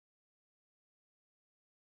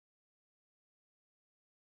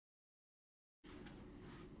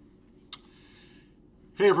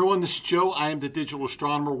Hey everyone, this is Joe. I am the Digital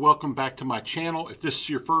Astronomer. Welcome back to my channel. If this is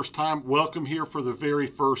your first time, welcome here for the very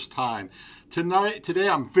first time. Today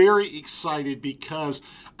I'm very excited because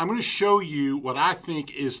I'm going to show you what I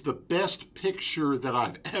think is the best picture that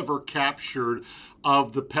I've ever captured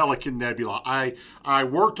of the Pelican Nebula. I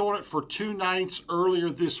worked on it for 2 nights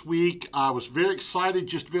earlier this week. I was very excited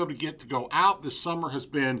just to be able to get to go out. This summer has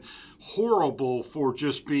been horrible for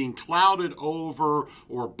just being clouded over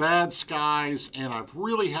or bad skies, and I've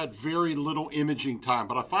really had very little imaging time.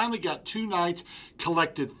 But I finally got 2 nights,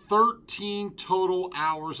 collected 13 total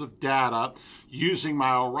hours of data using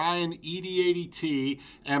my Orion ED80T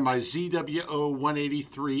and my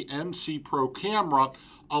ZWO-183 MC Pro camera,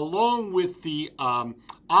 along with the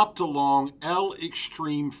Optolong L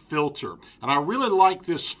Extreme filter. And I really like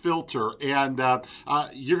this filter, and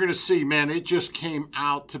you're going to see, man, it just came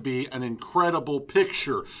out to be an incredible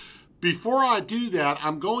picture. Before I do that,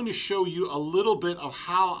 I'm going to show you a little bit of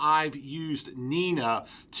how I've used Nina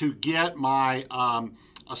to get my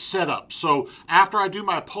setup. So after I do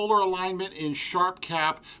my polar alignment in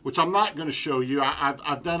SharpCap, which I'm not going to show you,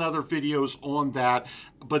 I've done other videos on that,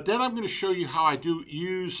 but then I'm going to show you how I do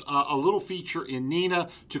use a little feature in Nina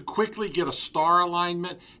to quickly get a star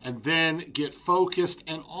alignment and then get focused,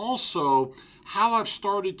 and also how I've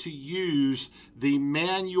started to use the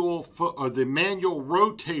manual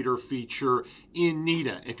rotator feature in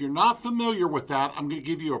Nina. If you're not familiar with that, I'm going to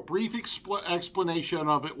give you a brief explanation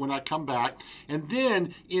of it when I come back. And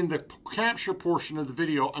then in the capture portion of the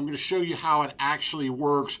video, I'm going to show you how it actually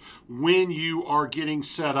works when you are getting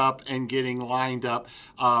set up and getting lined up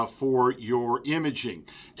for your imaging.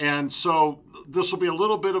 And so this will be a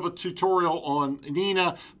little bit of a tutorial on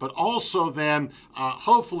Nina, but also then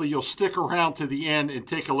hopefully you'll stick around to the end and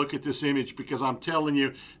take a look at this image, because I'm telling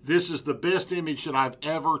you, this is the best image that I've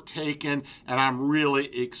ever taken, and I'm really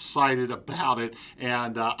excited about it,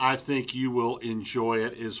 and I think you will enjoy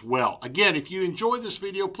it as well. Again, if you enjoy this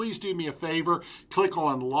video, please do me a favor, click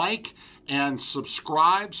on like and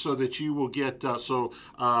subscribe so that you will get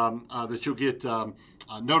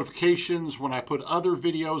notifications when I put other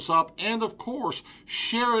videos up, and of course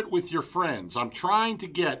share it with your friends. I'm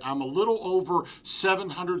a little over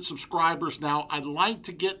 700 subscribers now. I'd like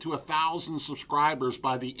to get to 1,000 subscribers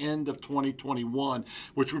by the end of 2021,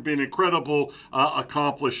 which would be an incredible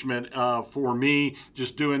accomplishment for me,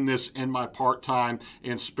 just doing this in my part-time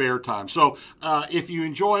and spare time. So if you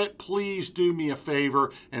enjoy it, please do me a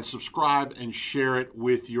favor and subscribe and share it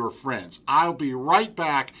with your friends. I'll be right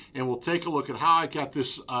back, and we'll take a look at how I got this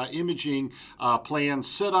imaging plan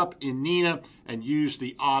set up in Nina and use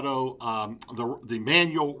the the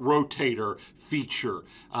manual rotator feature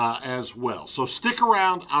as well. So stick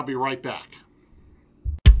around, I'll be right back.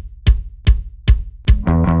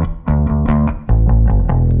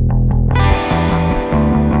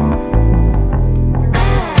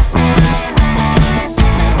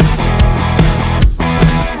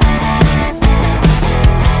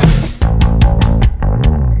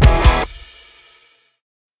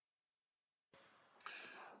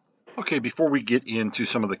 Okay, before we get into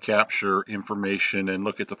some of the capture information and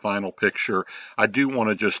look at the final picture, I do want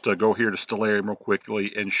to just go here to Stellarium real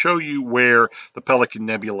quickly and show you where the Pelican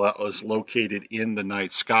Nebula is located in the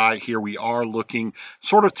night sky. Here we are looking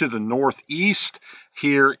sort of to the northeast.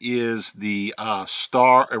 Here is the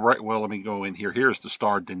star, right, well, let me go in here. Here's the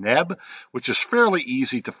star Deneb, which is fairly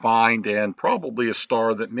easy to find and probably a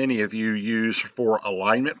star that many of you use for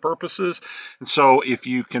alignment purposes. And so if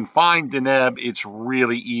you can find Deneb, it's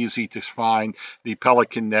really easy to find the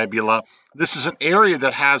Pelican Nebula. This is an area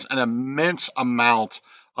that has an immense amount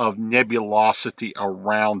of nebulosity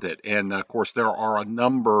around it, and of course there are a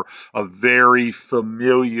number of very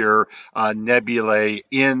familiar nebulae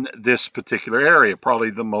in this particular area. Probably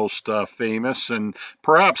the most famous and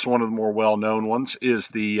perhaps one of the more well-known ones is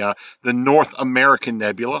the North American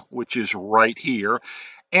Nebula, which is right here.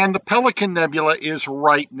 And the Pelican Nebula is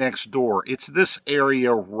right next door. It's this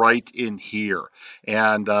area right in here.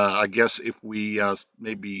 And I guess if we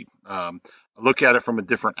maybe look at it from a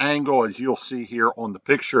different angle, as you'll see here on the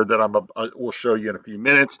picture that we'll show you in a few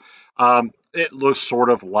minutes, it looks sort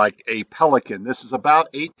of like a pelican. This is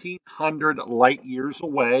about 1,800 light years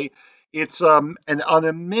away. It's an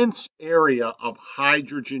immense area of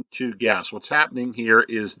hydrogen-2 gas. What's happening here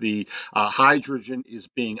is the hydrogen is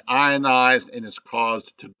being ionized and is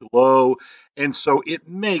caused to glow. And so it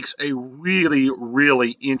makes a really,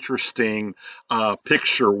 really interesting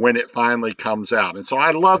picture when it finally comes out. And so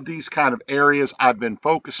I love these kind of areas. I've been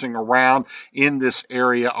focusing around in this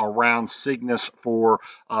area around Cygnus for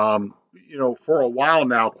for a while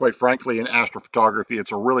now, quite frankly, in astrophotography,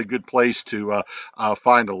 it's a really good place to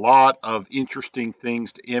find a lot of interesting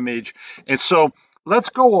things to image. And so let's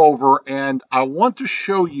go over, and I want to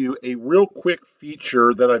show you a real quick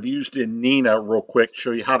feature that I've used in Nina real quick,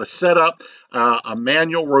 show you how to set up a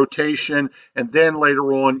manual rotation, and then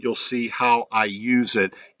later on you'll see how I use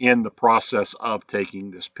it in the process of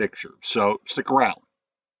taking this picture. So stick around.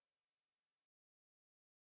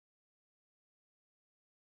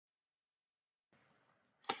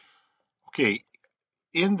 Okay,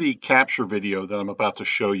 in the capture video that I'm about to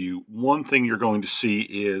show you, one thing you're going to see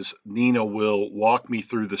is Nina will walk me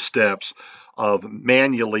through the steps of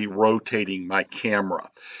manually rotating my camera.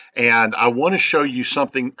 And I want to show you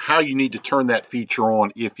something, how you need to turn that feature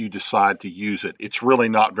on if you decide to use it. It's really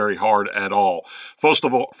not very hard at all. First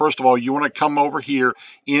of all, you want to come over here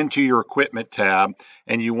into your equipment tab,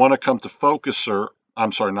 and you want to come to focuser,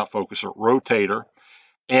 I'm sorry, not focuser, rotator.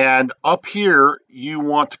 And up here, you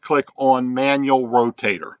want to click on manual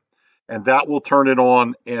rotator, and that will turn it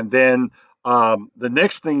on. And then the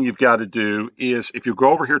next thing you've got to do is, if you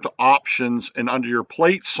go over here to options and under your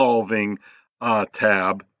plate solving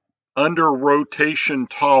tab, under rotation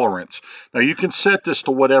tolerance. Now you can set this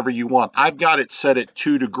to whatever you want. I've got it set at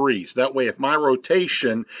 2 degrees. That way, if my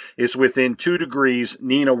rotation is within 2 degrees,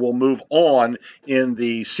 Nina will move on in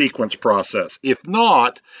the sequence process. If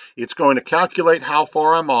not, it's going to calculate how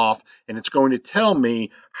far I'm off, and it's going to tell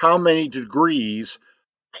me how many degrees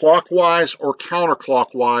clockwise or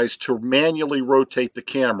counterclockwise to manually rotate the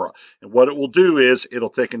camera. And what it will do is it'll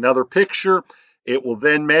take another picture. It will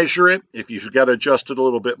then measure it. If you've got to adjust it a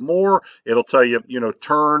little bit more, it'll tell you,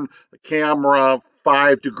 turn the camera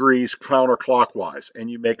 5 degrees counterclockwise. And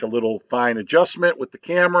you make a little fine adjustment with the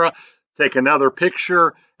camera, take another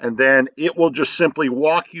picture, and then it will just simply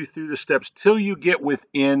walk you through the steps till you get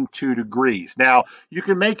within 2 degrees. Now, you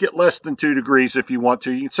can make it less than 2 degrees if you want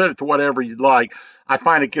to. You can set it to whatever you'd like. I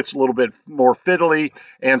find it gets a little bit more fiddly,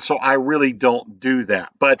 and so I really don't do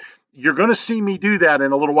that. But you're going to see me do that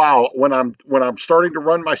in a little while. When I'm starting to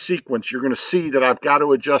run my sequence, you're going to see that I've got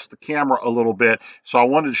to adjust the camera a little bit. So I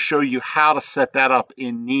wanted to show you how to set that up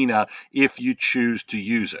in Nina if you choose to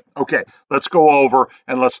use it. Okay, let's go over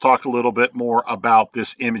and let's talk a little bit more about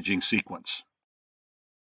this imaging sequence.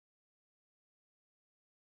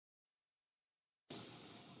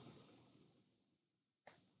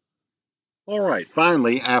 All right,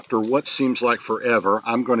 finally, after what seems like forever,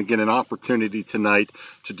 I'm going to get an opportunity tonight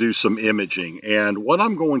to do some imaging. And what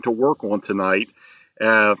I'm going to work on tonight,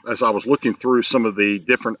 as I was looking through some of the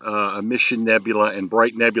different emission nebula and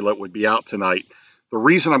bright nebula that would be out tonight, the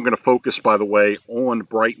reason I'm going to focus, by the way, on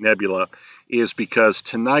bright nebula is because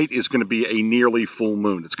tonight is going to be a nearly full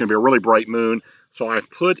moon. It's going to be a really bright moon. So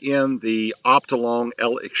I've put in the Optilong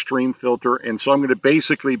L Extreme filter, and so I'm going to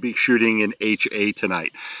basically be shooting in HA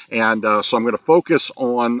tonight. And so I'm going to focus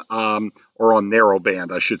on, or on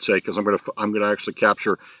narrowband, I should say, because I'm going to actually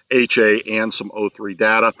capture HA and some O3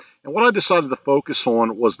 data. And what I decided to focus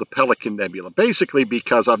on was the Pelican Nebula, basically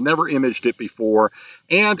because I've never imaged it before,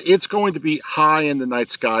 and it's going to be high in the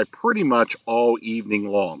night sky pretty much all evening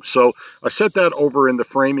long. So I set that over in the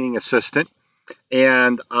Framing Assistant,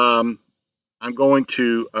 and I'm going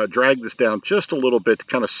to drag this down just a little bit to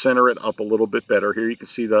kind of center it up a little bit better. Here you can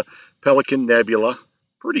see the Pelican Nebula,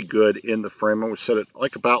 pretty good in the frame. I'm going to set it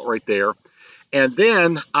like about right there. And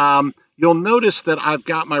then you'll notice that I've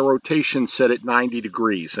got my rotation set at 90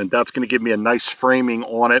 degrees, and that's going to give me a nice framing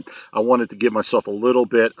on it. I wanted to give myself a little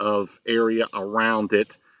bit of area around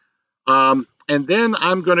it. And then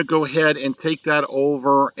I'm going to go ahead and take that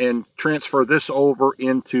over and transfer this over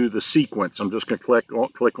into the sequence. I'm just going to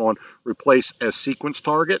click on Replace as Sequence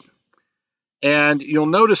Target. And you'll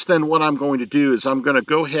notice then what I'm going to do is I'm going to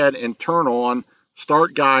go ahead and turn on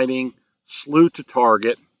Start Guiding, Slew to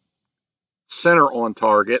Target, Center on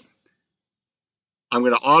Target. I'm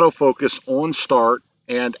going to autofocus on Start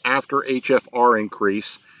and after HFR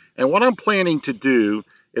increase. And what I'm planning to do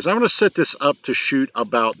is I'm going to set this up to shoot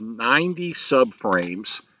about 90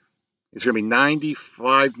 subframes. It's going to be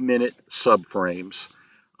 95-minute subframes.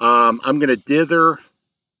 I'm going to dither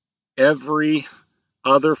every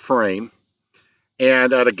other frame,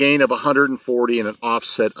 and at a gain of 140 and an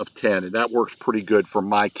offset of 10, and that works pretty good for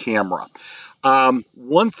my camera.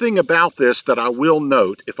 One thing about this that I will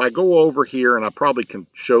note, if I go over here, and I probably can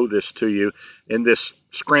show this to you in this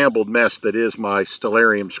scrambled mess that is my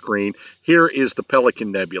Stellarium screen, here is the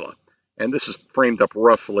Pelican Nebula. And this is framed up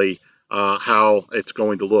roughly how it's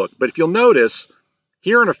going to look. But if you'll notice,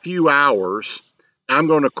 here in a few hours, I'm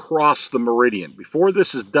going to cross the meridian. Before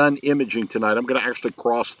this is done imaging tonight, I'm going to actually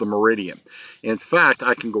cross the meridian. In fact,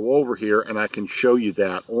 I can go over here and I can show you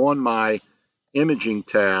that. On my imaging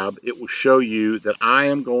tab, it will show you that I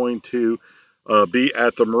am going to be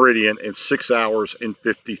at the meridian in 6 hours and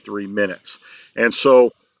 53 minutes. And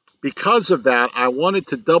so because of that, I wanted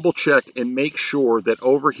to double check and make sure that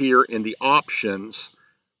over here in the options,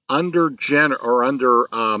 under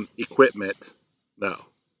equipment, no,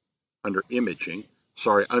 under imaging,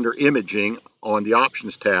 under imaging on the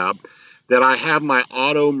options tab, that I have my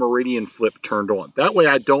auto meridian flip turned on. That way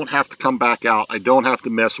I don't have to come back out. I don't have to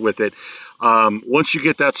mess with it. Once you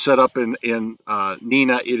get that set up in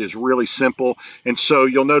Nina, it is really simple. And so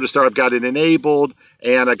you'll notice there I've got it enabled,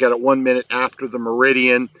 and I got it 1 minute after the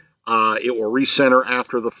meridian. It will recenter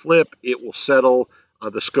after the flip. It will settle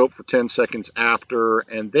the scope for 10 seconds after,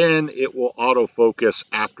 and then it will autofocus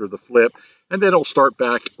after the flip, and then it'll start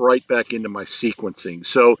right back into my sequencing.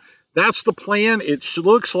 So that's the plan. It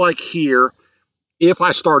looks like here, if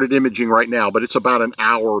I started imaging right now, but it's about an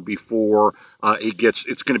hour before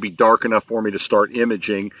it's going to be dark enough for me to start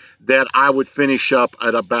imaging, that I would finish up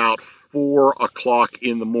at about 4 o'clock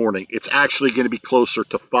in the morning. It's actually going to be closer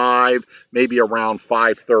to 5, maybe around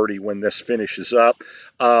 5:30 when this finishes up.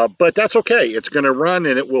 But that's okay. It's going to run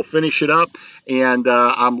and it will finish it up. And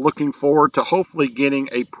I'm looking forward to hopefully getting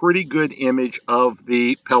a pretty good image of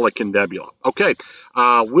the Pelican Nebula. Okay,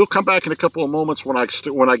 we'll come back in a couple of moments when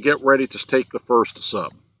I get ready to take the first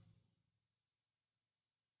sub.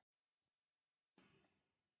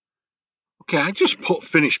 Okay, I just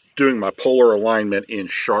finished doing my polar alignment in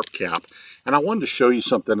SharpCap, and I wanted to show you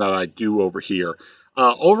something that I do over here.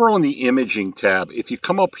 Over on the imaging tab, if you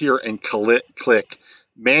come up here and click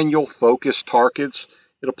manual focus targets,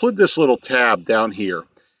 it'll put this little tab down here,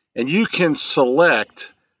 and you can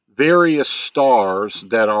select various stars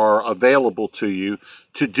that are available to you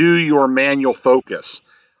to do your manual focus.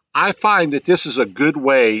 I find that this is a good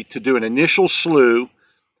way to do an initial slew,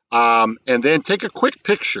 and then take a quick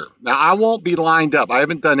picture. Now, I won't be lined up. I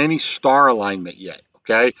haven't done any star alignment yet,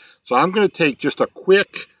 okay? So I'm going to take just a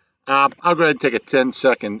quick, I'll go ahead and take a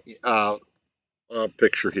 10-second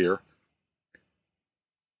picture here.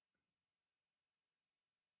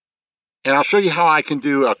 And I'll show you how I can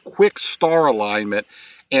do a quick star alignment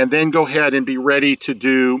and then go ahead and be ready to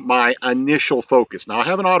do my initial focus. Now, I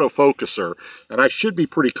have an autofocuser, and I should be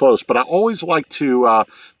pretty close, but I always like to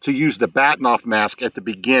use the Batinoff mask at the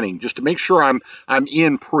beginning just to make sure I'm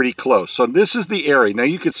in pretty close. So this is the area. Now,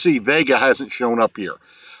 you can see Vega hasn't shown up here,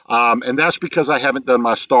 and that's because I haven't done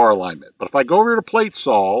my star alignment. But if I go over to Plate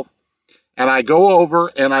Solve, and I go over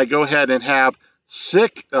and I go ahead and have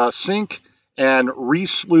sync and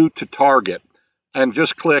reslew to target, and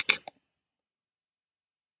just click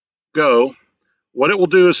go, what it will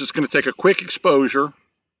do is it's going to take a quick exposure.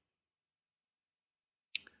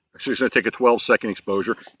 Actually, it's going to take a 12-second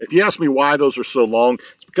exposure. If you ask me why those are so long,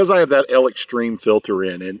 it's because I have that L Extreme filter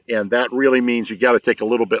in, and that really means you got to take a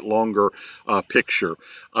little bit longer picture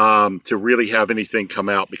to really have anything come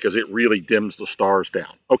out, because it really dims the stars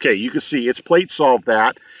down. Okay, you can see it's plate solved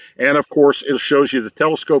that, and of course it shows you the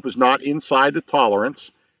telescope is not inside the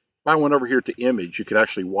tolerance. If I went over here to image, you could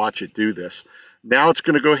actually watch it do this. Now it's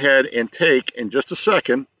going to go ahead and take, in just a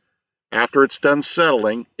second, after it's done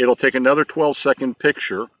settling, it'll take another 12-second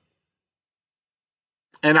picture.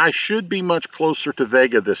 And I should be much closer to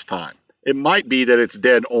Vega this time. It might be that it's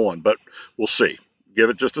dead on, but we'll see. Give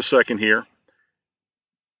it just a second here.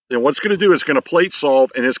 And what it's going to do is going to plate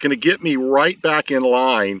solve, and it's going to get me right back in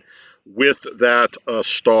line with that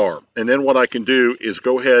star. And then what I can do is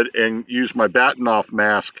go ahead and use my Batinoff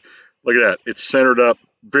mask. Look at that. It's centered up.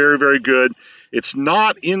 Very, very good. It's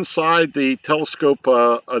not inside the telescope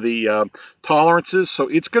tolerances, so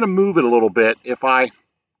it's going to move it a little bit. If I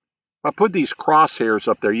put these crosshairs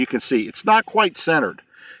up there, you can see it's not quite centered.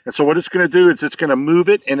 And so what it's going to do is it's going to move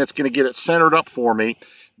it, and it's going to get it centered up for me.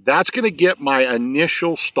 That's going to get my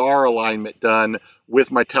initial star alignment done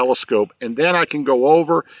with my telescope. And then I can go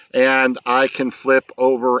over and I can flip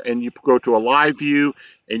over and you go to a live view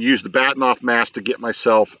and use the Batinoff mask to get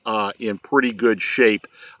myself in pretty good shape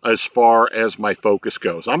as far as my focus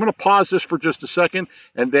goes. I'm going to pause this for just a second,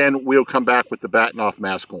 and then we'll come back with the Batinoff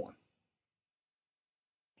mask on.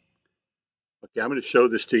 Okay, I'm going to show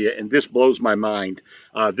this to you, and this blows my mind.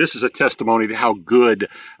 This is a testimony to how good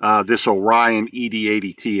this Orion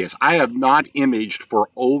ED80T is. I have not imaged for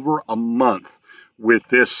over a month with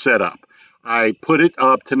this setup. I put it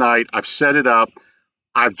up tonight. I've set it up.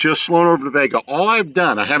 I've just flown over to Vega. All I've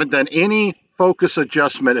done, I haven't done any focus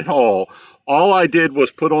adjustment at all. All I did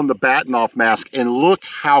was put on the Batinoff mask, and look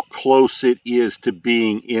how close it is to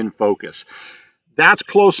being in focus. that's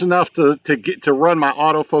close enough to get to run my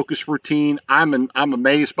autofocus routine. I'm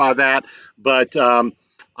amazed by that. But all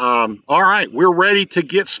right, we're ready to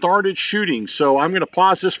get started shooting. So I'm going to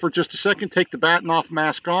pause this for just a second, take the batten off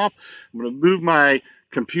mask off. I'm going to move my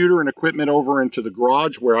computer and equipment over into the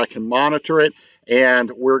garage where I can monitor it,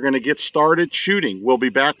 and we're going to get started shooting. We'll be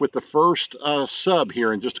back with the first sub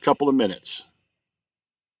here in just a couple of minutes.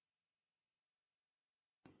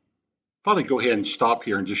 Thought I'd go ahead and stop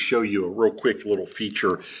here and just show you a real quick little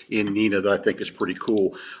feature in Nina that I think is pretty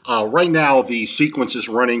cool. Right now, the sequence is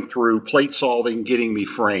running through plate solving, getting me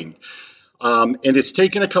framed. And it's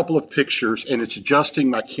taken a couple of pictures and it's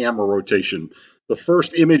adjusting my camera rotation. The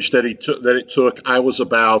first image that it took, I was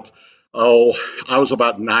about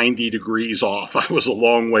 90 degrees off. I was a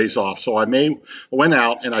long ways off. So I went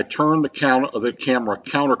out and I turned the camera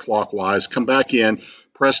counterclockwise, come back in,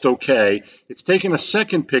 pressed OK. It's taken a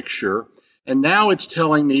second picture, and now it's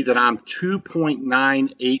telling me that I'm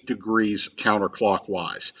 2.98 degrees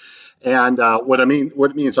counterclockwise. And what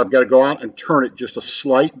it means, I've got to go out and turn it just a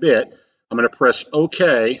slight bit. I'm going to press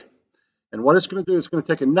OK, and what it's going to do is it's going to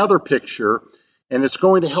take another picture, and it's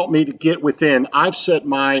going to help me to get within. I've set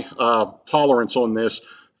my tolerance on this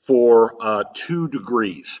for 2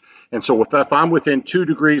 degrees. And so if I'm within 2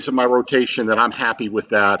 degrees of my rotation, then I'm happy with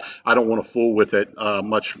that. I don't want to fool with it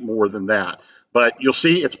much more than that. But you'll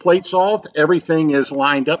see it's plate solved. Everything is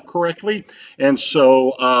lined up correctly. And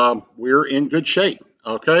so we're in good shape.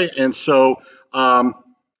 Okay. And so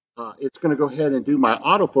it's going to go ahead and do my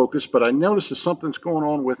autofocus, but I noticed that something's going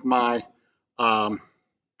on with my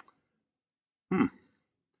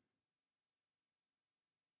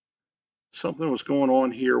something was going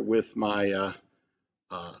on here with my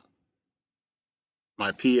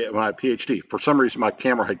my PhD. For some reason, my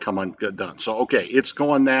camera had come undone. So, okay, it's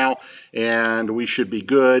going now, and we should be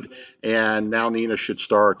good. And now Nina should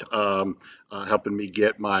start helping me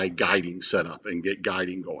get my guiding set up and get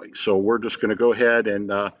guiding going. So we're just going to go ahead and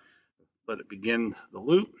let it begin the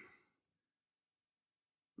loop.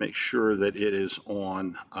 Make sure that it is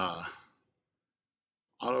on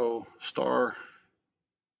auto star.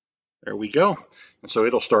 There we go. And so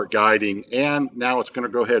it'll start guiding, and now it's going to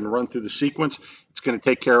go ahead and run through the sequence. It's going to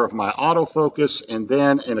take care of my autofocus, and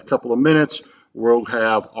then in a couple of minutes, we'll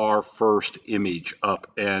have our first image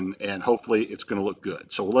up, and hopefully it's going to look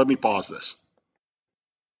good. So let me pause this.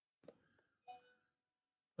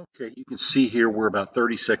 Okay, you can see here we're about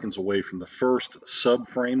 30 seconds away from the first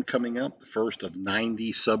subframe coming up, the first of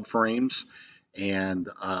 90 subframes. And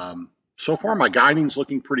so far my guiding's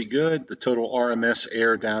looking pretty good. The total RMS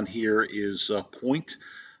error down here is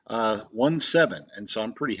 0.17, and so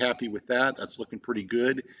I'm pretty happy with that. That's looking pretty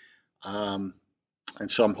good. And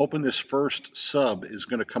so I'm hoping this first sub is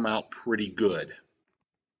going to come out pretty good.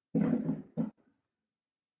 Let's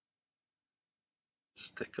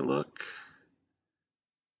take a look.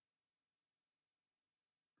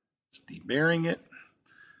 It's debearing it.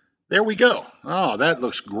 There we go. Oh, that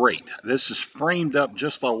looks great. This is framed up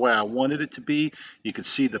just the way I wanted it to be. You can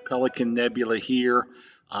see the Pelican Nebula here.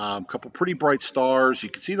 A couple pretty bright stars. You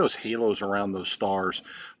can see those halos around those stars.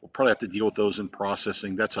 We'll probably have to deal with those in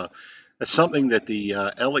processing. That's something that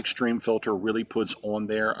the L Extreme filter really puts on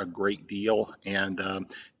there a great deal, and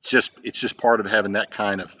it's just part of having that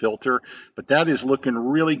kind of filter. But that is looking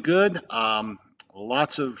really good.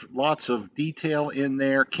 Lots of detail in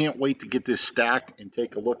there. Can't wait to get this stacked and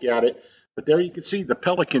take a look at it. But there you can see the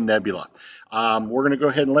Pelican Nebula. We're going to go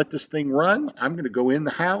ahead and let this thing run. I'm going to go in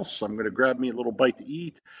the house. I'm going to grab me a little bite to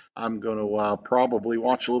eat. I'm going to probably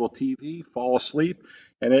watch a little TV, fall asleep.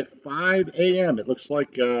 And at 5 a.m., it looks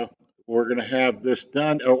like we're going to have this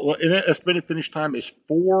done. Oh, and estimated finish time is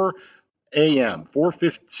 4 a.m.,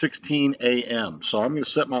 4:16 a.m. So I'm going to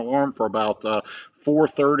set my alarm for about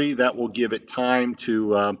 4:30. That will give it time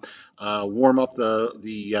to warm up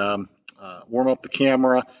the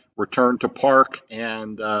camera, return to park,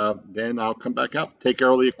 and then I'll come back up, take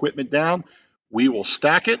all the equipment down. We will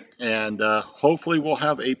stack it, and hopefully we'll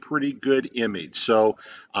have a pretty good image. So,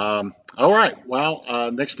 all right.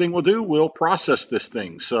 Well, next thing we'll do, we'll process this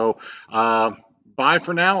thing. So, bye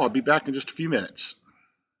for now. I'll be back in just a few minutes.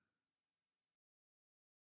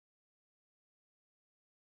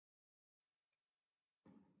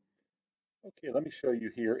 Okay, let me show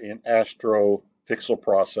you here in Astro Pixel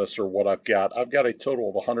Processor what I've got. I've got a total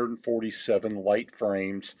of 147 light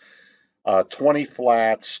frames, 20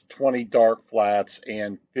 flats, 20 dark flats,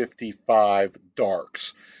 and 55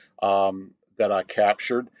 darks that I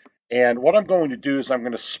captured. And what I'm going to do is I'm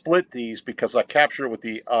going to split these because I captured it with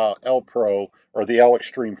the L Pro, or the L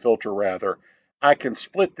Extreme filter rather. I can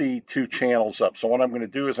split the two channels up. So what I'm going to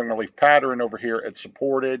do is I'm going to leave pattern over here at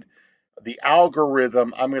supported, the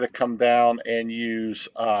algorithm, I'm going to come down and use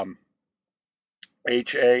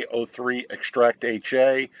HA03 extract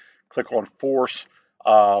HA, click on force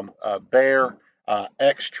bear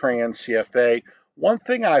X trans CFA. One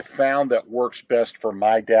thing I found that works best for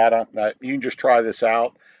my data, you can just try this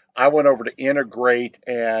out. I went over to integrate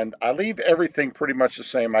and I leave everything pretty much the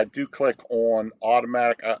same. I do click on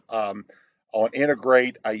automatic on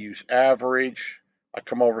integrate. I use average. I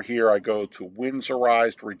come over here, I go to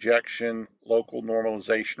Windsorized rejection, local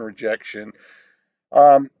normalization rejection.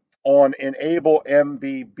 On enable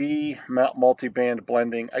MBB, multiband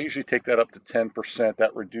blending, I usually take that up to 10%.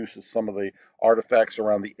 That reduces some of the artifacts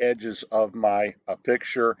around the edges of my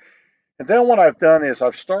picture. And then what I've done is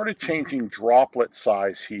I've started changing droplet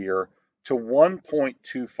size here to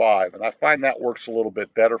 1.25, and I find that works a little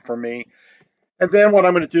bit better for me. And then what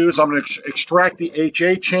I'm going to do is I'm going to extract the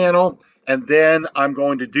HA channel, and then I'm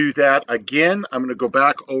going to do that again. I'm going to go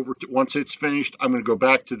back over to, once it's finished, I'm going to go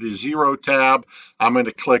back to the 0 tab. I'm going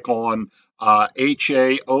to click on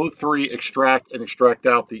HA03 extract and extract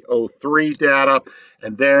out the 03 data.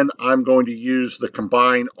 And then I'm going to use the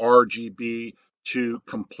combine RGB to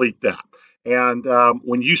complete that. And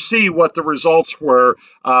when you see what the results were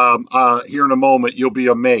here in a moment, you'll be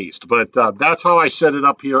amazed. But that's how I set it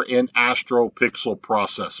up here in Astro Pixel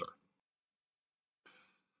Processor.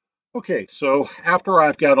 Okay, so after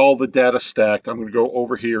I've got all the data stacked, I'm going to go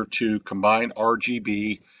over here to Combine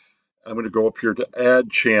RGB. I'm going to go up here to Add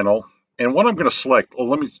Channel. And what I'm going to select, well,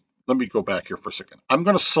 let me go back here for a second. I'm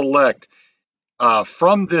going to select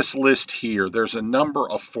from this list here, there's a number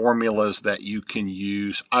of formulas that you can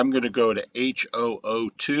use. I'm going to go to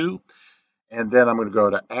H002, and then I'm going to go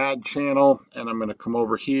to Add Channel, and I'm going to come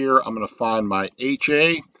over here. I'm going to find my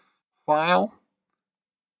HA file,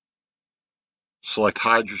 select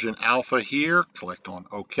hydrogen alpha here, click on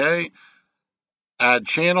OK. Add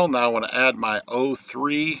channel. Now I want to add my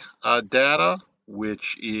O3 data,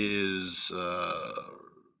 which is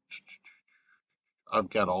I've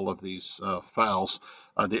got all of these files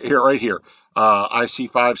here, right here.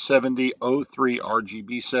 IC570 O3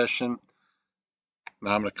 RGB session.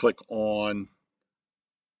 Now I'm going to click on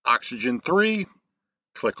oxygen 3,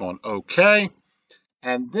 click on OK.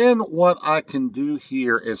 And then what I can do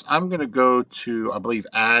here is I'm going to go to, I believe,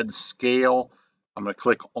 add scale. I'm going to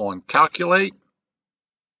click on calculate.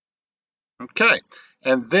 Okay,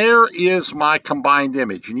 and there is my combined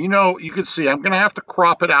image. And you can see I'm going to have to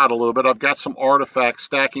crop it out a little bit. I've got some artifacts,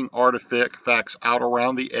 stacking artifacts out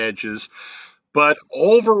around the edges. But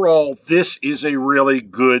overall, this is a really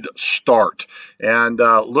good start. And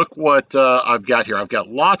look what I've got here. I've got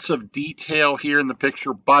lots of detail here in the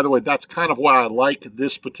picture. By the way, that's kind of why I like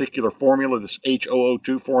this particular formula, this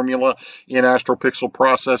H002 formula in Astro Pixel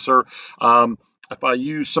Processor. If I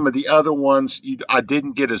use some of the other ones, I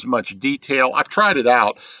didn't get as much detail. I've tried it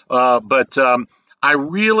out, but I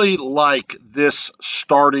really like this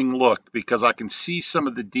starting look because I can see some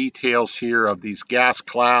of the details here of these gas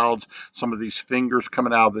clouds, some of these fingers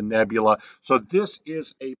coming out of the nebula. So this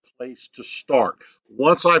is a place to start.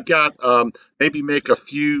 Once I've got maybe make a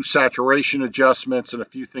few saturation adjustments and a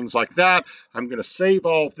few things like that, I'm going to save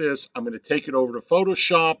all of this. I'm going to take it over to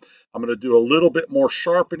Photoshop. I'm going to do a little bit more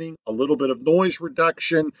sharpening, a little bit of noise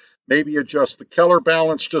reduction, maybe adjust the color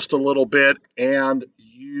balance just a little bit, and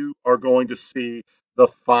you are going to see the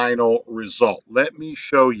final result. Let me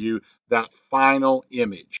show you that final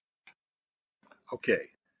image. Okay,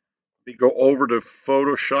 let me go over to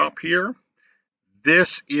Photoshop here.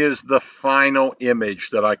 This is the final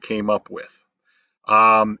image that I came up with.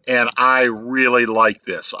 And I really like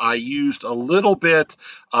this. I used a little bit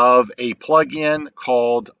of a plugin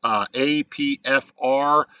called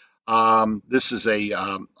APFR. This is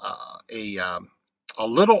a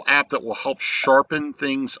little app that will help sharpen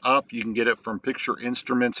things up. You can get it from Picture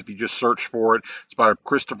Instruments if you just search for it. It's by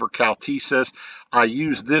Christopher Kaltisis. I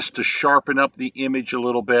used this to sharpen up the image a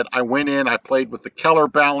little bit. I went in, I played with the color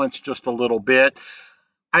balance just a little bit.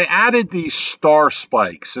 I added these star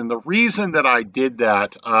spikes, and the reason that I did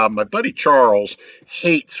that, my buddy Charles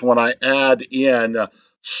hates when I add in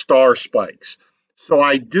star spikes. So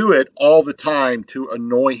I do it all the time to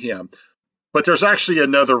annoy him. But there's actually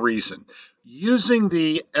another reason. Using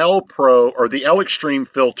the L Pro or the L Extreme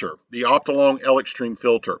filter, the Optilong L Extreme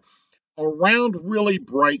filter, around really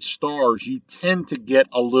bright stars, you tend to get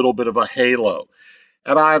a little bit of a halo.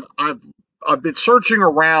 And I've I've been searching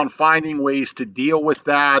around, finding ways to deal with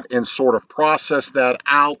that and sort of process that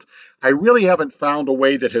out. I really haven't found a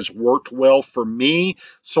way that has worked well for me.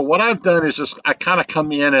 So what I've done is just I kind of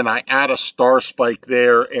come in and I add a star spike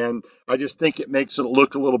there, and I just think it makes it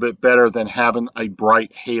look a little bit better than having a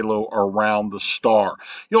bright halo around the star.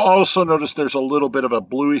 You'll also notice there's a little bit of a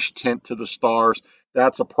bluish tint to the stars.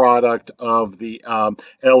 That's a product of the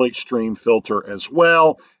L Extreme filter as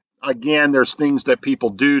well. Again, there's things that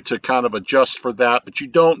people do to kind of adjust for that, but you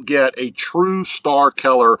don't get a true star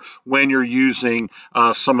color when you're using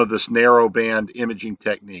some of this narrow band imaging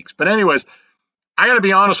techniques. But anyways, I got to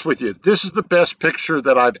be honest with you. This is the best picture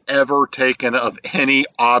that I've ever taken of any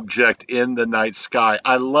object in the night sky.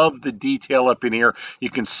 I love the detail up in here.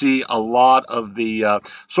 You can see a lot of the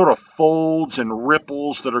sort of folds and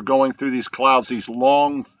ripples that are going through these clouds, these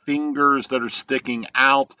long fingers that are sticking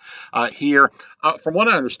out here. From what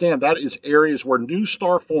I understand, that is areas where new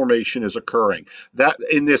star formation is occurring. That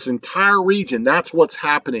in this entire region, that's what's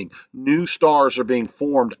happening. New stars are being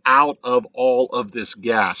formed out of all of this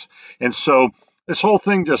gas. And so this whole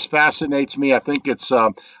thing just fascinates me. I think it's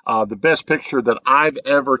the best picture that I've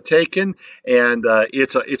ever taken, and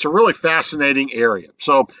it's a really fascinating area.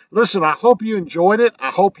 So listen, I hope you enjoyed it. I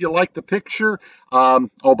hope you liked the picture.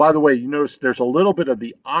 Oh, by the way, you notice there's a little bit of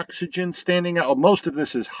the oxygen standing out. Most of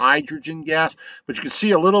this is hydrogen gas, but you can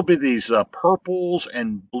see a little bit of these purples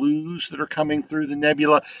and blues that are coming through the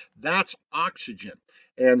nebula. That's oxygen.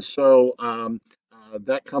 And so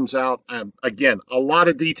that comes out. Again, a lot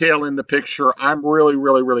of detail in the picture. I'm really,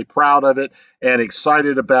 really, really proud of it and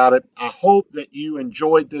excited about it. I hope that you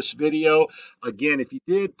enjoyed this video. Again, if you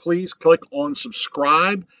did, please click on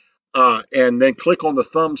subscribe and then click on the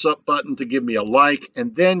thumbs up button to give me a like,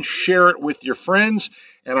 and then share it with your friends.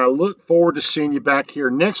 And I look forward to seeing you back here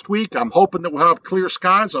next week. I'm hoping that we'll have clear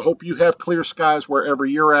skies. I hope you have clear skies wherever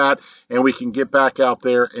you're at, and we can get back out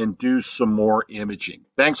there and do some more imaging.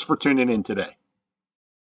 Thanks for tuning in today.